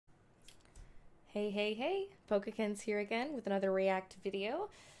Hey, Kenz here again with another React video.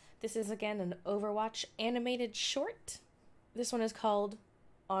 This is again an Overwatch animated short. This one is called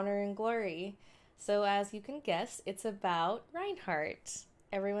Honor and Glory. So as you can guess, it's about Reinhardt,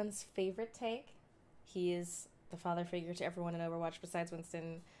 everyone's favorite tank. He is the father figure to everyone in Overwatch besides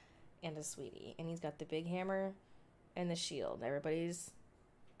Winston and his sweetie. And he's got the big hammer and the shield. Everybody's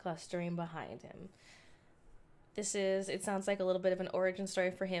clustering behind him. It sounds like a little bit of an origin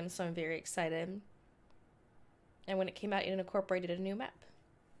story for him, so I'm very excited. And when it came out, it incorporated a new map.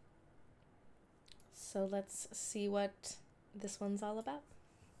 So let's see what this one's all about.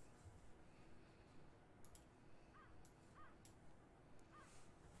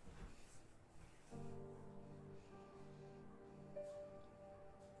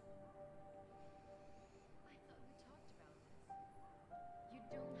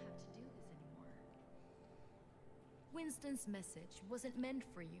 Winston's message wasn't meant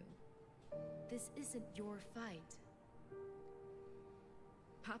for you. This isn't your fight.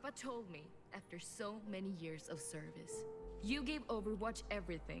 Papa told me after so many years of service, you gave Overwatch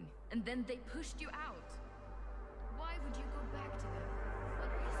everything, and then they pushed you out. Why would you go back to them?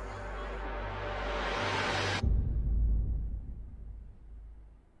 What reason?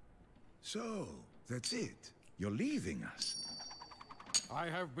 So, that's it. You're leaving us. I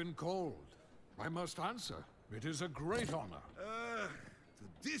have been called. I must answer. It is a great honor.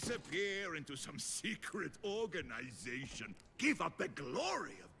 To disappear into some secret organization. Give up the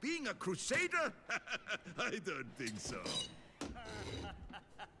glory of being a crusader? I don't think so.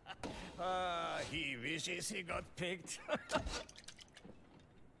 He wishes he got picked.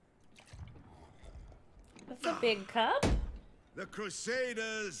 That's a big cup. The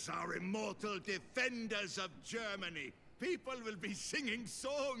Crusaders are immortal defenders of Germany. People will be singing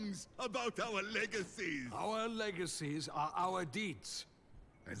songs about our legacies. Our legacies are our deeds.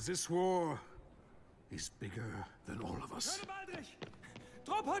 And this war is bigger than all of us.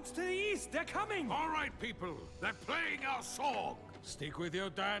 Drop pods to the east, they're coming! All right, people, they're playing our song. Stick with your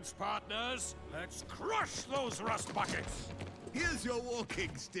dance partners. Let's crush those rust buckets. Here's your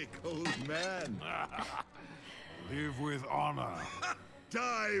walking stick, old man. Live with honor.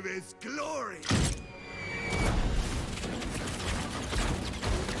 Die with glory.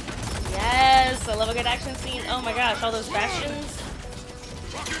 Yes, I love a good action scene. Oh my gosh, all those bastions.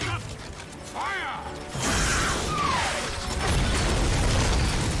 Rocket up! Fire!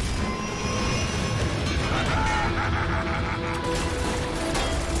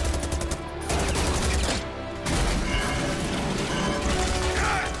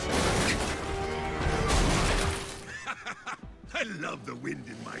 I love the wind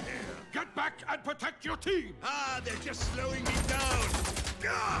in my hair. Get back and protect your team! They're just slowing me down.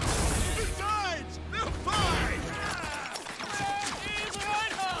 Besides, they're fine.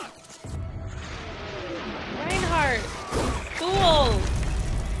 Reinhardt! Cool!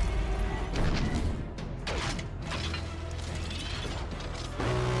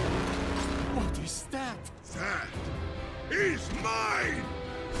 What is that? That is mine!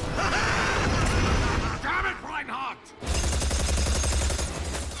 Damn it, Reinhardt!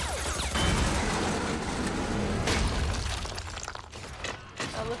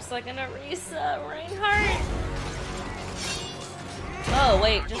 That looks like an Orisa. Reinhardt! Oh,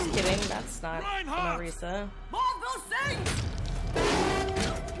 wait, just kidding. That's not an Orisa. More of those things!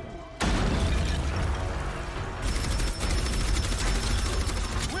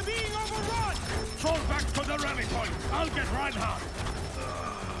 We're being overrun! Fall back to the rally point. I'll get Reinhardt.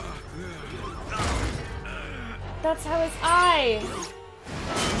 That's how his eye!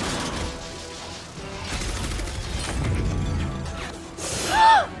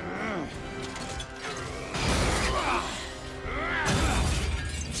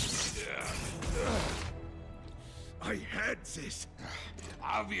 I had this.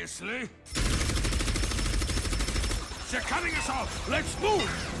 Obviously. They're cutting us off. Let's move!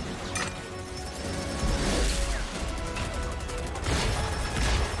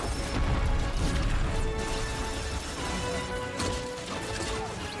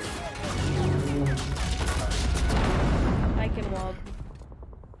 I can wald.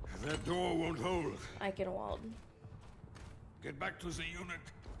 That door won't hold. I can wald. Get back to the unit.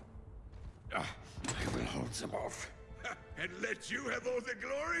 I will hold them off. And let you have all the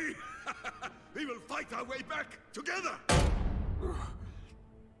glory? We will fight our way back together.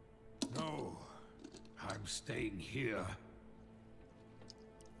 No, I'm staying here.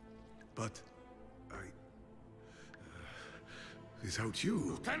 But without you...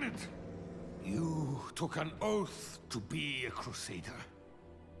 Lieutenant, you took an oath to be a crusader.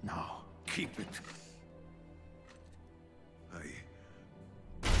 Now, keep it.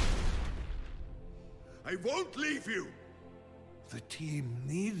 I won't leave you! The team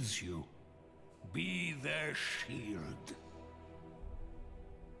needs you. Be their shield.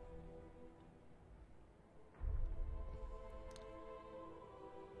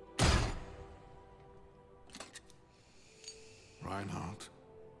 Reinhardt,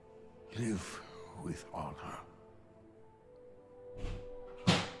 live with honor.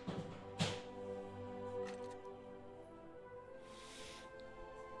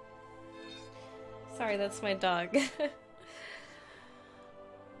 Sorry, that's my dog.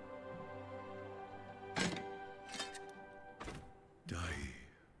 Die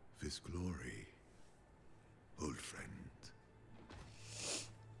with glory, old friend.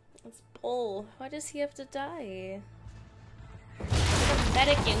 It's Bull. Why does he have to die? There's a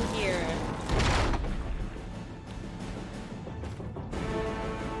medic in here.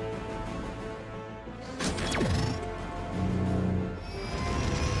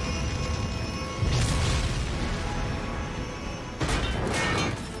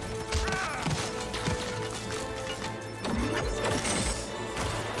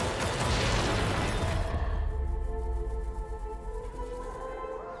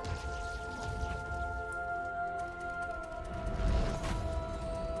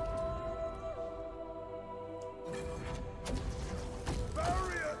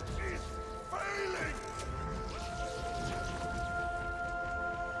 Barrier is failing!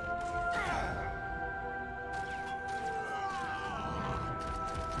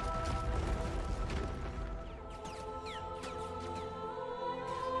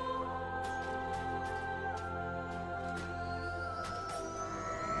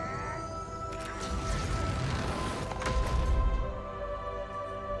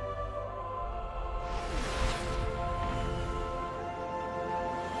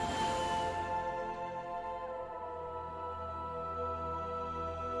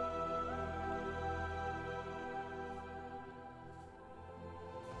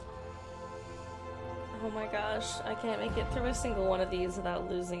 Oh my gosh, I can't make it through a single one of these without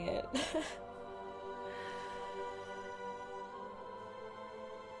losing it.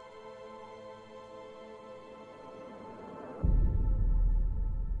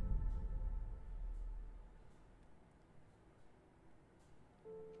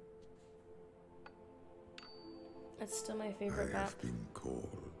 It's still my favorite I map. have been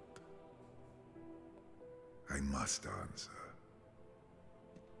called. I must answer.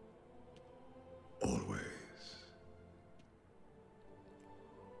 Always.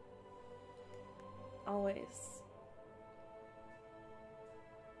 Always.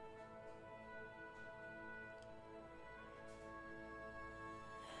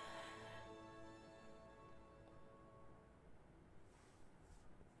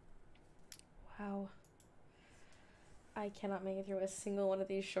 Wow. I cannot make it through a single one of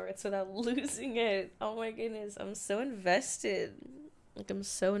these shorts without losing it. Oh my goodness, I'm so invested. Like, I'm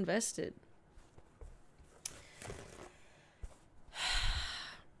so invested.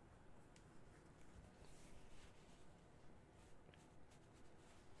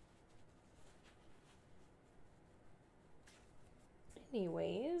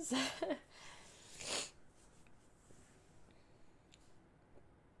 Anyways.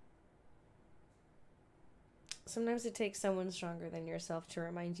 Sometimes it takes someone stronger than yourself to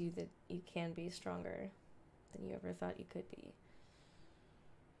remind you that you can be stronger than you ever thought you could be.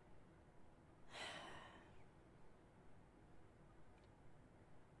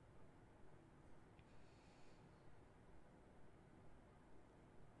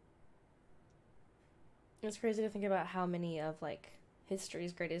 It's crazy to think about how many of, like,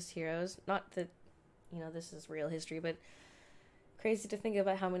 history's greatest heroes, not that, you know, this is real history, but crazy to think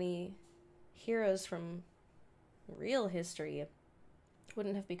about how many heroes from real history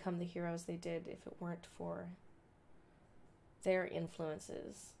wouldn't have become the heroes they did if it weren't for their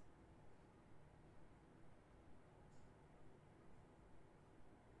influences.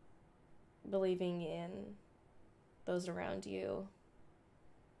 Believing in those around you.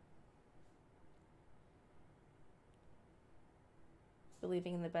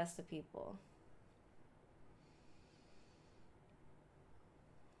 Believing in the best of people.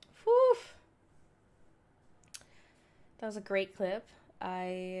 Whew. That was a great clip.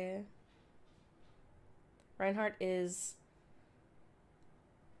 Reinhardt is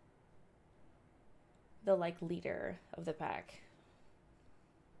the, like, leader of the pack.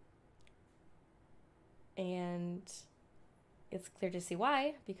 And it's clear to see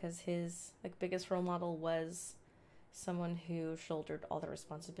why, because his, like, biggest role model was someone who shouldered all the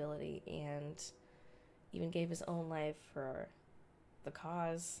responsibility and even gave his own life for the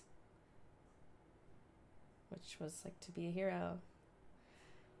cause, which was, like, to be a hero.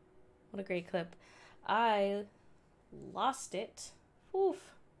 What a great clip. I lost it. Oof.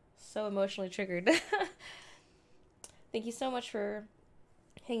 So emotionally triggered. Thank you so much for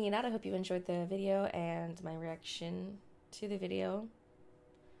hanging out. I hope you enjoyed the video and my reaction to the video.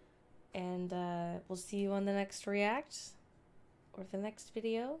 And we'll see you on the next react or the next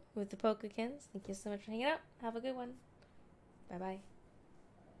video with the Kenz. Thank you so much for hanging out. Have a good one. Bye-bye.